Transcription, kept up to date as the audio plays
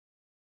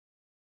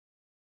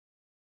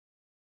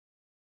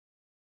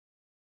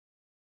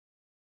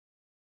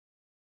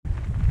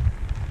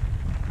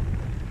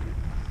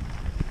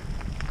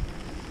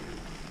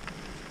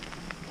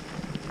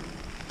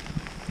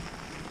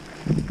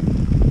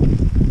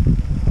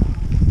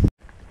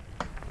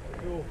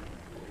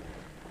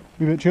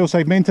Wee bit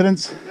trailside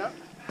maintenance. Yep.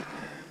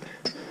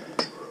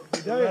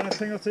 You do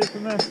anything or two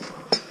from them.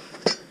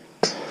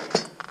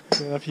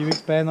 So in a few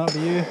weeks, Ben,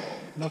 that'll be you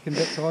knocking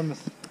bits on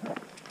with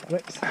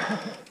bricks.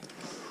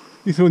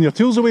 You throwing your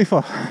tools away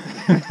for? So,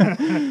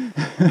 yeah,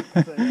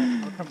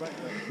 I'll come back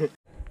to that.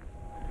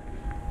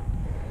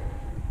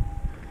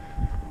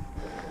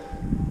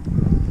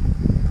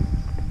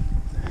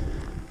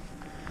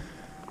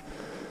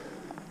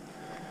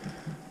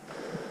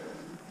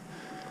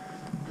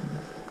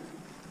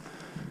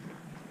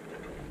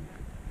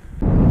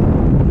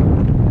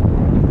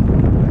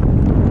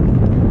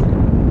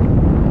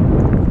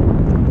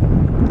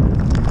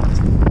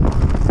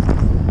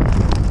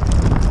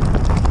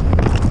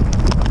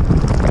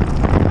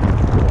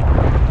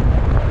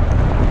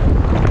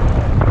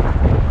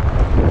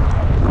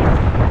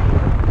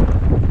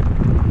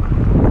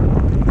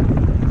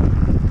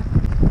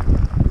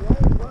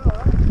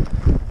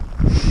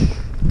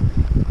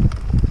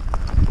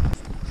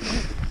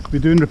 We're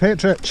doing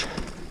Repetrich.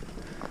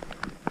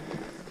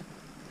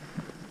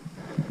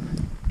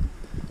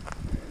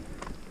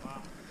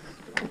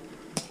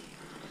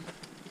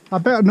 I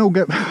better not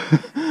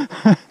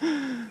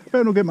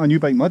get my new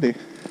bike muddy.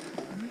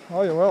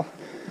 Oh, you will.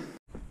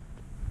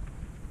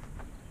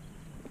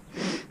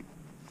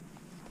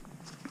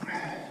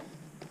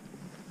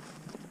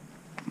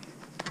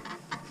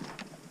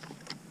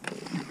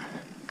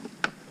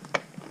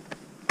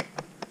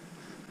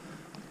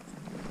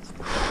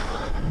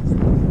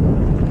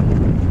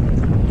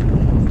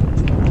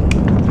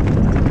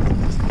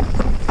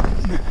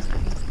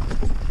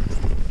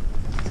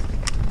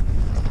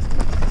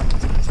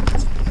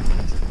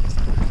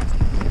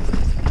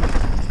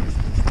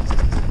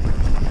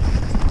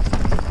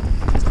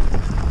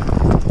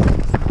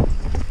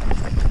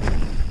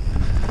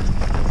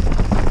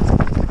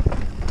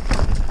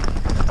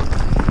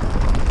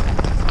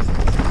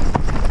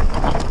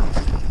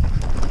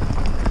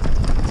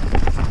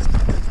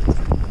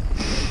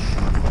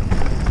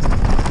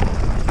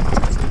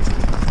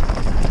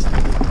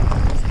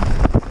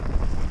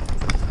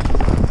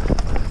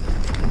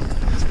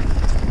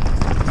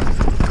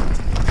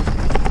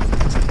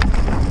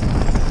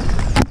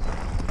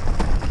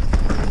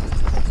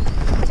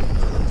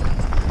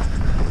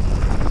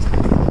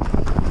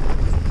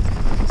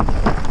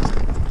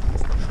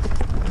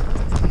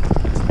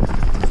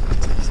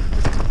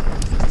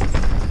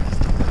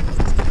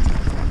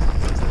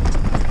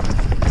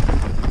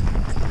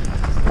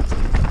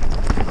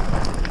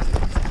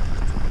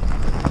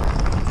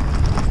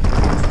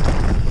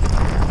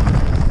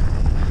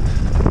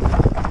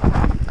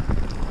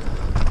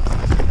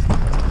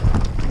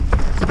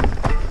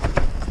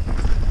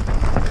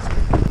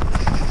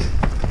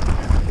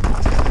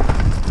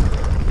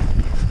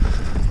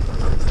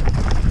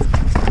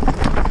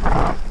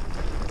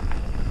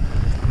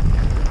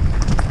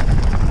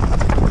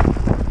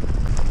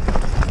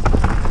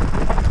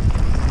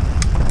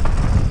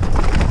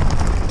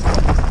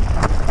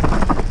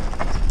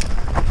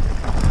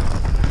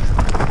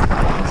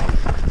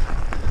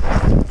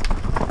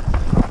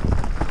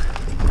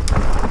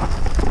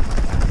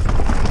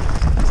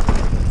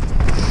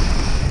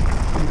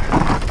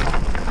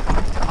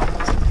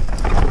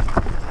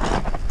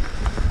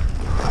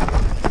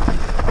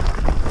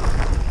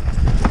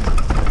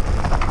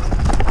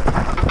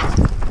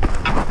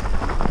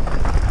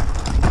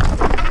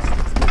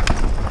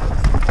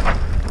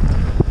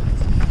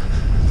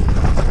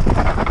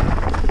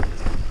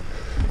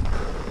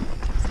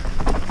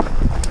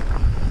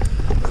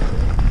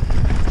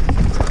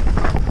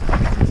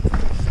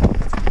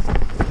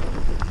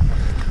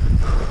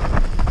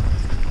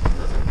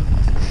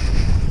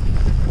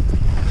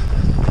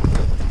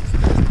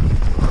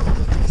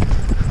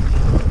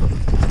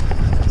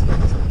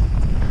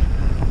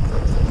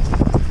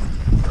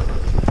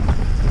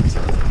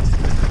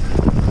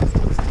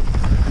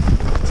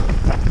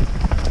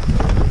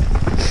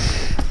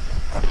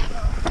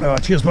 Oh,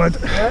 cheers, bud.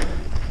 Yeah.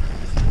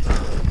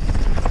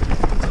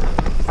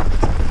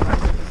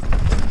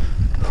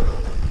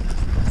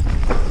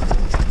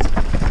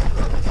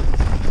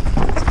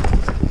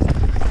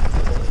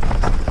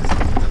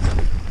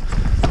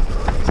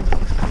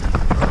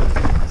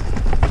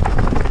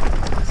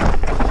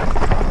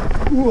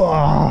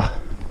 Whoa.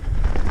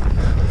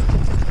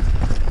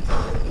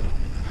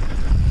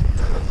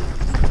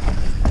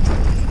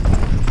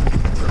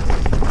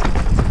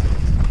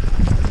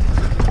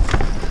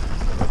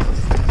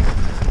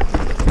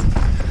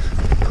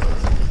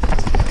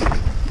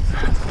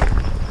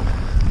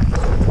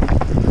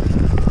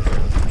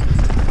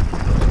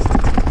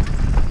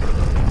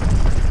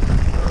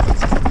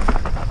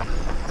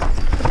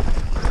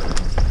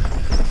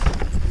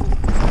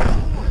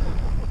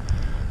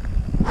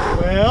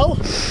 Well.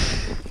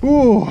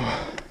 Oh.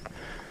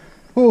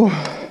 Oh.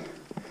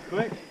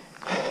 Quick.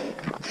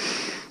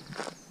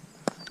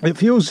 It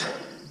feels,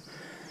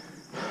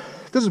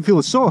 doesn't feel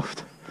as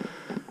soft,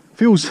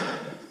 feels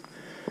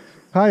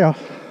higher,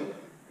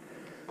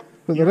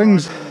 but the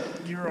rings,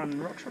 You were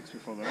on rock shots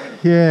before though,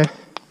 weren't yeah.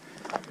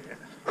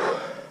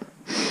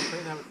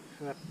 Right now,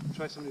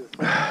 try something with the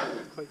front,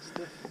 it's quite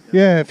stiff.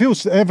 Yeah, it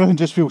feels, everything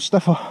just feels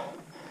stiffer.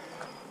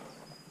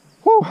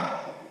 Woo! I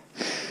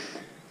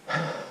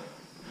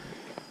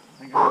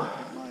think I'll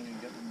take mine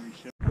and get them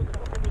reshipped.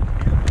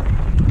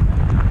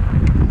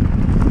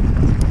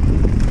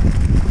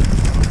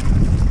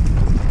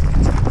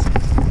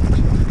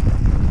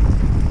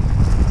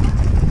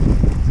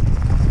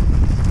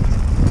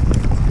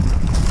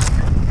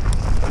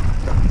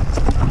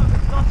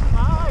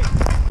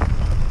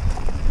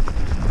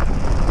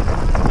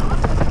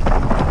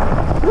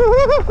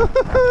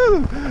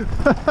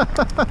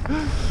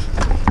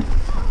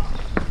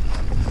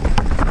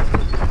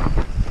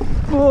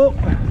 Oh.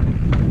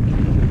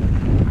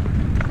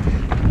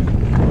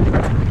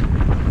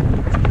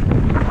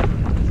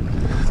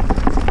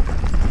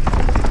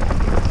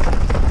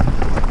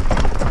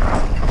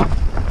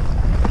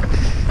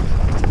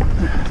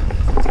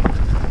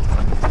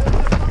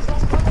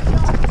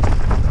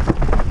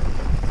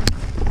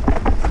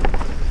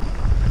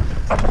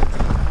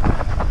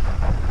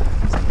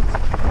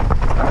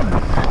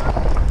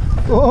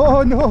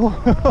 Oh no!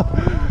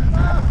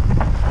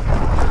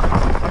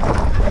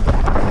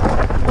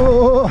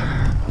 Oh!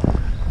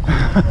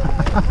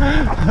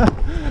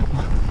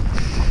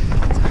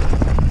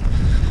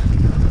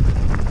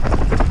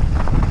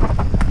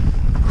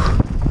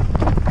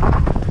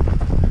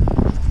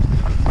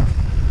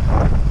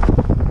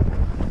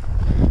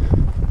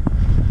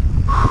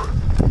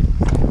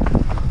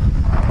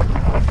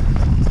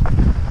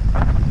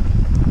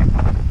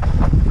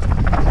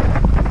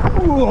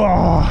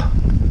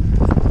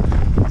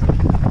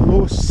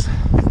 Close.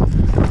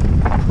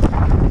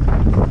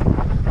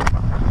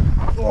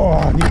 Oh,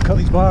 I need to cut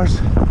these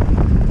bars.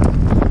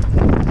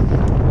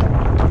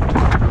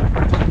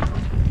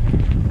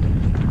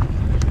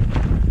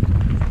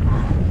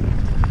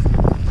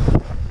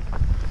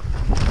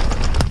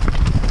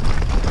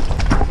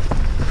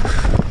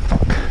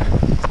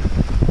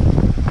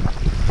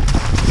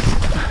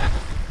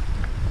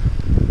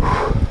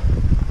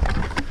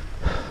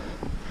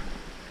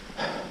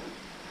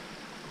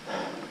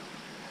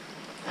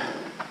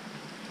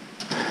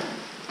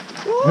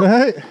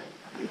 Right.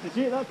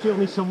 That took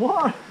me some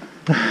water.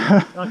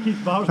 That keeps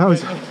bars That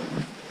was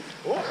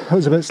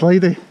a bit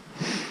slidey.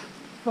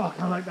 Fuck,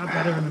 I like that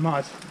better than the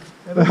mud.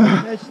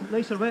 It's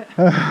nicer wet.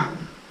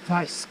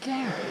 That's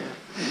scary.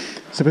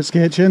 It's a bit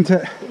sketchy, isn't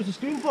it? What was the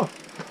screen for?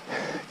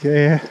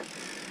 Yeah.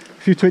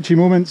 A few twitchy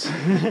moments.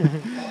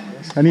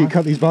 I need to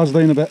cut these bars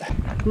down a bit.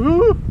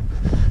 Woo!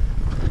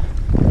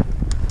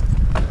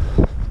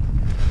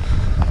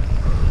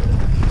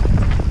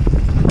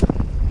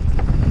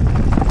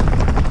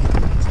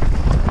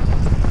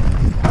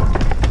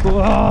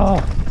 Whoa.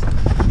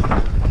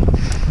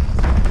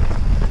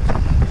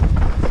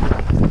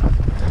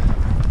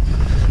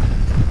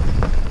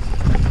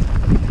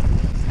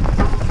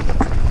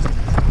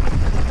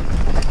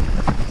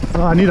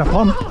 Oh, I need a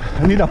pump.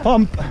 I need a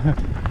pump.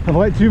 I've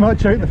let too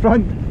much out the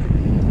front.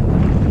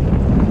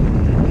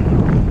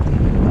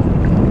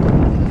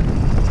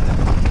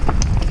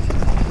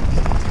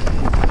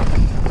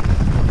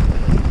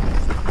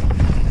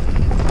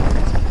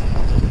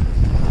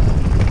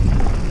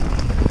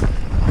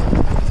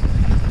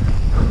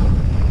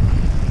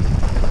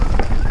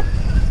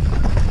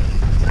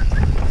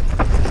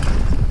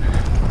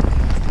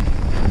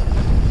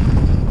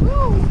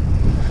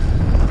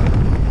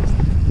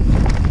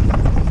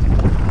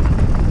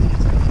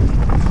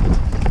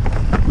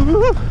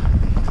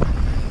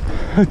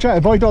 Try to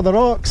avoid all the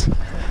rocks.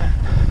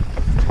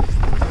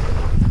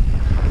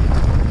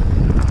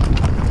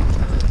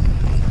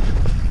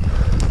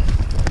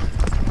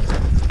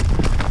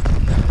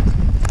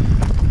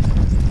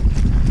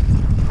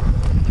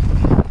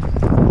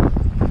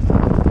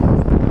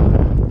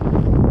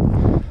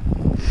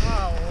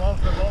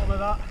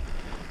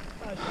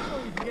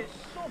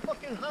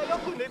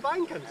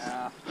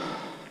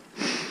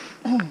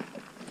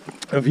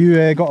 Have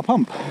you got a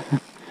pump?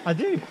 I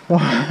do.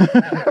 Was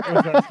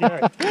that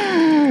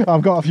scary?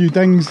 I've got a few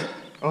dings.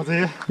 Oh, do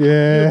you?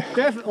 Yeah. You're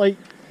definitely,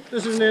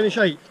 this isn't any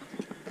shite.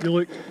 You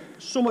look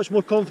so much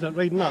more confident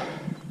riding that.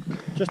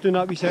 Just doing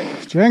that wee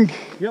second. Do you think?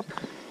 Yep.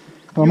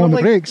 I'm on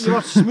the brakes. You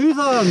are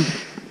smoother and...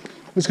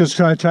 It's because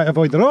I try to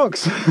avoid the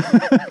rocks. Oh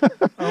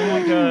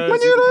my god.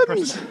 When you're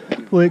in,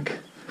 look,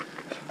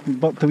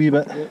 bucked a wee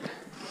bit. Yep.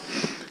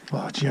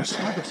 Oh, cheers.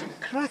 I've got some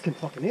cracking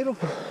fucking air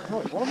off it. Oh,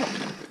 I love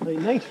it. Like,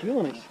 nice,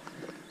 really nice.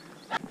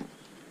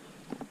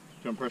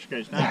 Jump pressure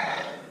gauge now.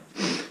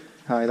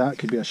 Aye, that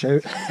could be a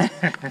shout.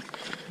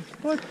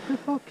 What the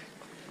fuck?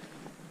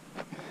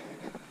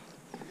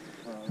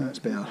 That's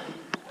better.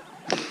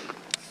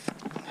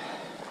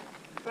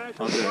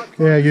 I'll do it.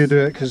 Yeah, you do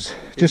it, because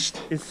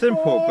just It's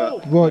simple,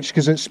 but watch,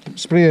 because it's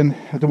spraying.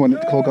 I don't want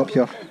it to clog up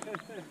here.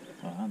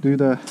 Do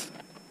the,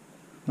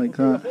 like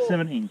that.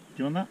 17. Do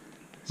you want that?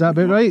 Is that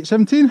about right?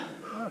 17?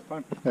 Oh, that's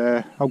fine.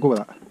 I'll go with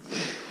that.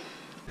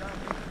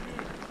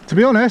 To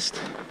be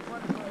honest,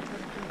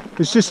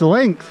 it's just the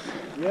length.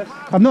 Yes.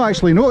 I'm not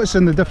actually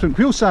noticing the different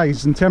wheel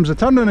size in terms of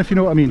turning, if you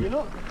know what I mean. You're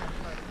not?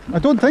 I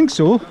don't think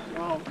so.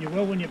 Well, You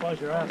will when you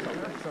buzz your ass up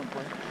at some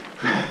point.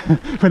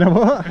 When I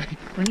what?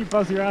 When you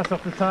buzz your ass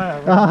off the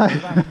tyre.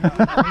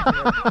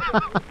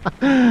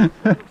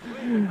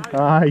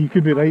 Aye, you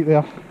could be right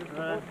there.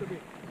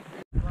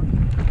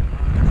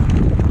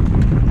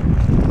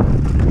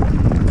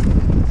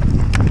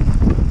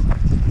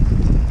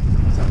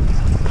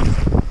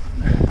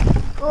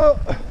 Oh.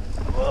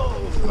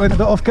 Went a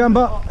bit off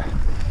camber.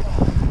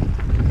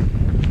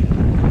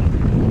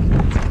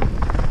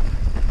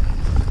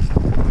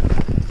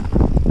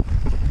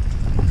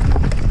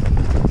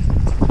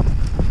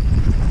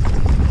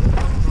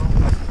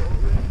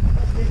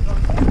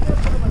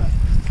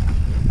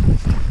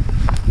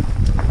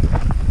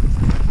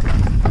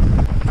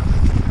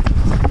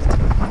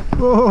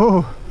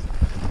 Whoa!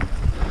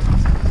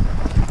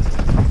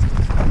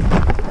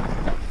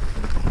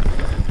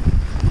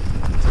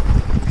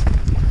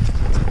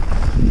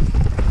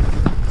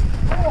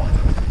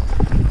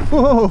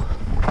 Whoa!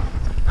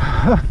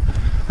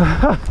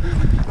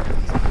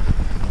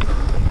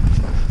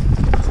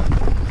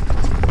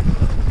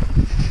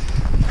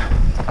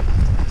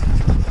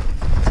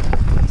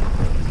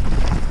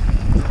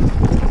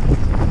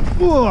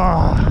 Whoa!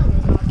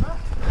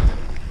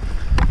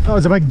 That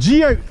was a big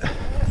G out.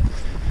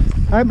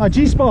 Out my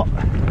G spot.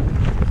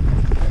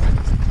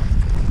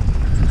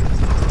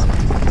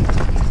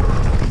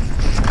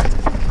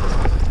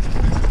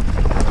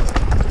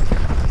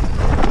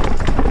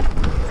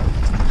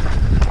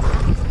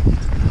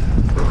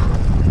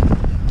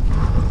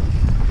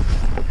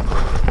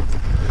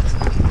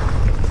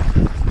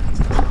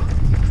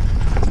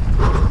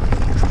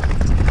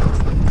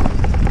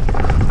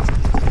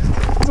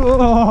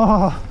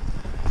 Oh.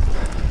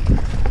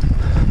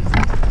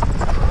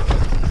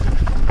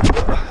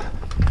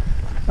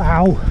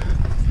 Ow.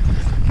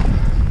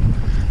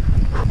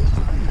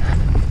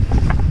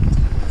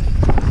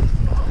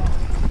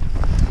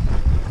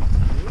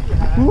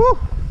 Woo.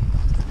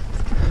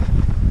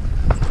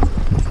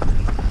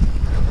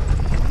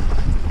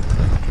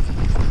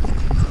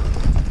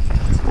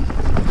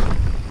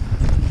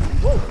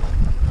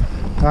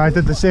 I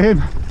did the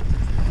same.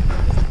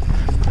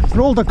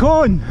 Rolled a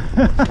cone.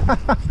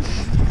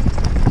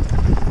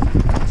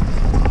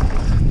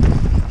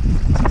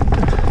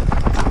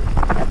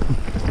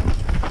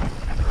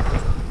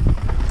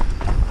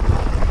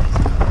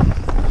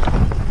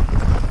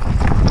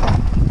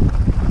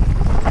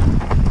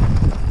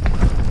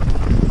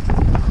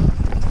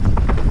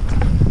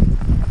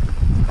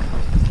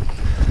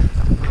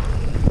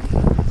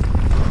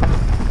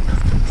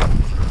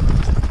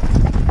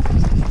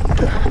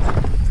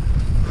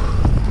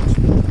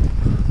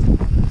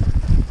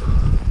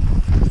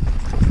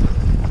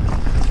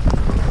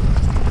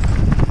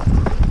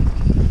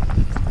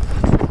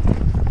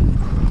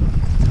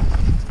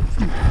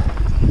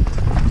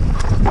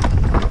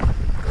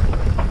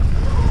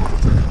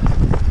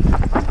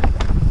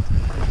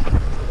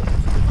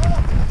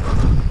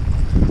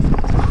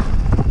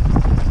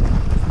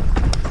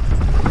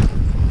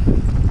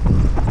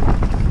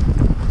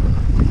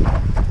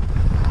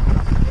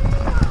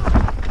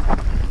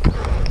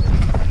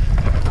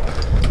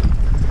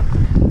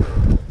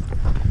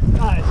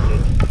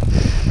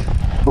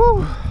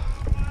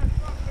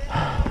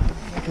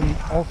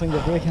 All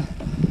finger braking.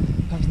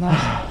 That was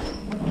nice.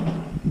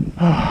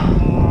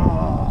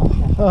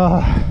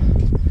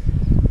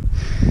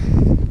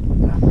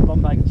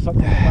 Bum bag and sucked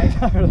in the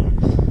bike. Do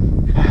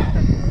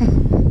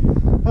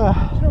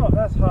you know what?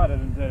 That's harder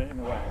than doing it in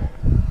the wet.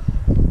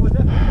 What's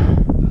that?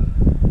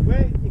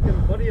 Wet, you can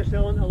bury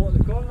yourself into a lot of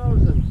the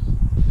corners and...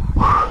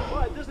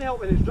 Well, it doesn't help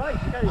when it's dry, you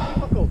can't see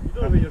buckle, you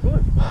don't know where you're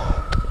going.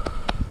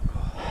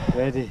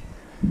 Ready.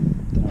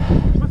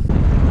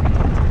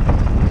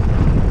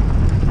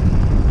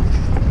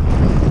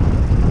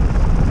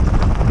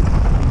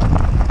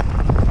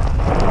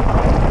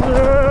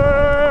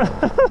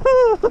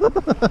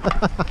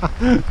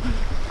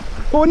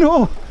 Oh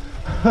no!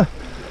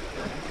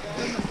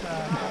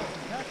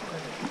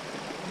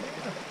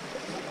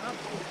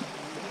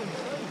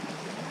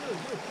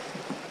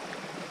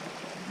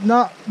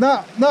 No,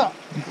 no, no! I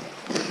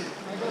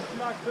got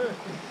smacked first.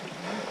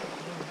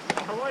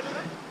 How wide is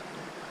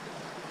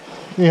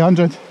it?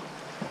 800.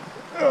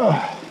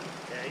 Yeah,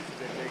 he's a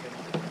bit big.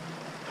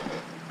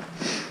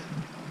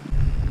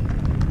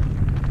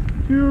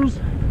 Cheers!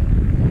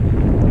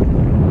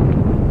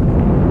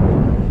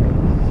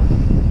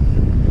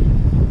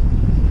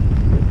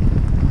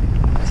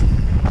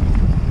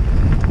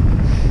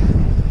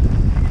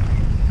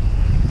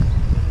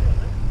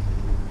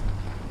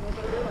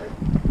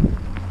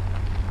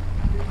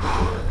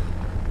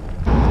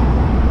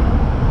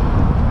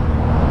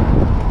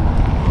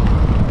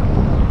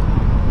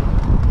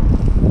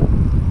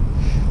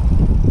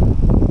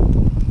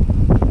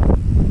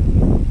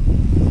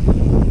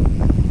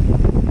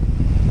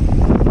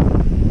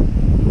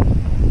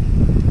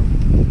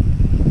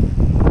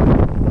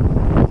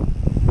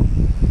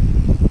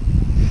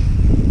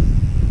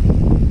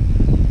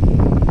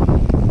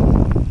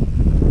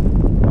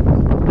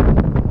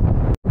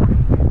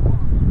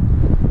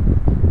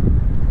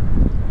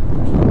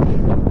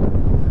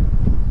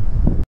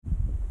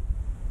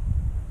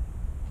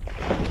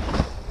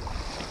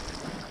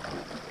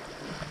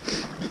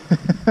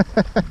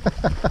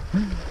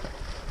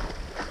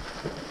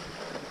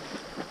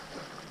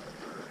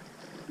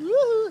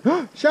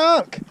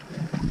 Shark!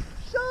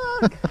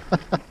 Shark! I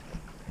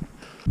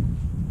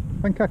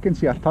think I can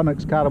see a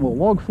Tunnock's caramel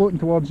log floating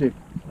towards you.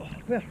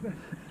 Where?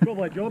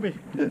 Probably a jobby.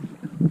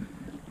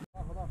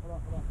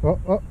 Oh,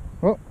 oh,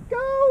 oh.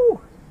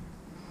 Go!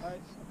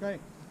 Right, okay.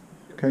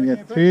 Count you.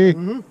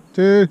 3,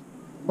 2,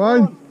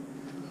 1.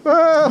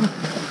 Oh!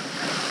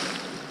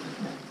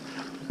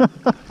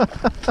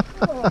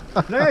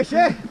 Fresh,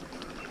 eh?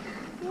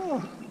 Oh.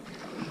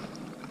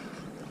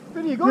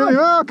 Where are you going?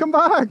 Oh, come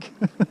back!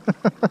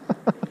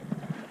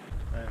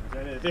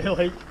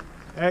 Daylight.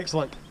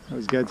 Excellent. That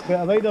was good. Bit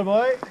of rider,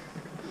 boy. I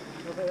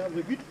think that was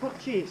a good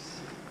purchase.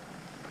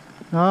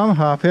 I'm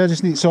happy, I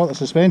just need to sort the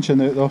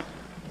suspension out though.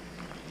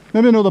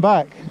 Maybe not the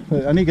back,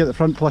 but I need to get the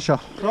front plusher.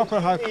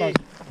 Proper hard plug.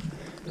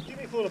 It took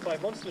me 4 or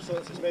 5 months to sort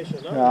the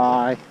suspension.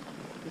 Aye.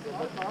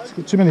 It's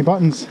got too many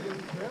buttons.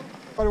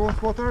 Anybody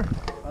wants water?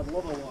 I'd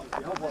love a lot.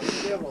 You have one,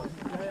 spare one.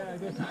 Yeah, I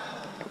do.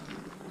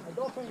 I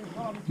don't think you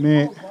can.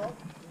 Mate,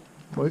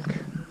 look.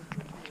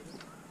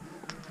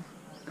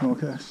 Come on,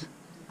 look at this.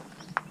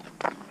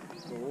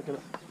 So look at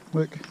it.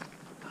 Look.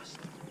 Dust.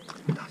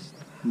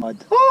 Mud.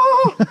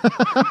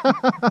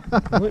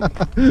 Look.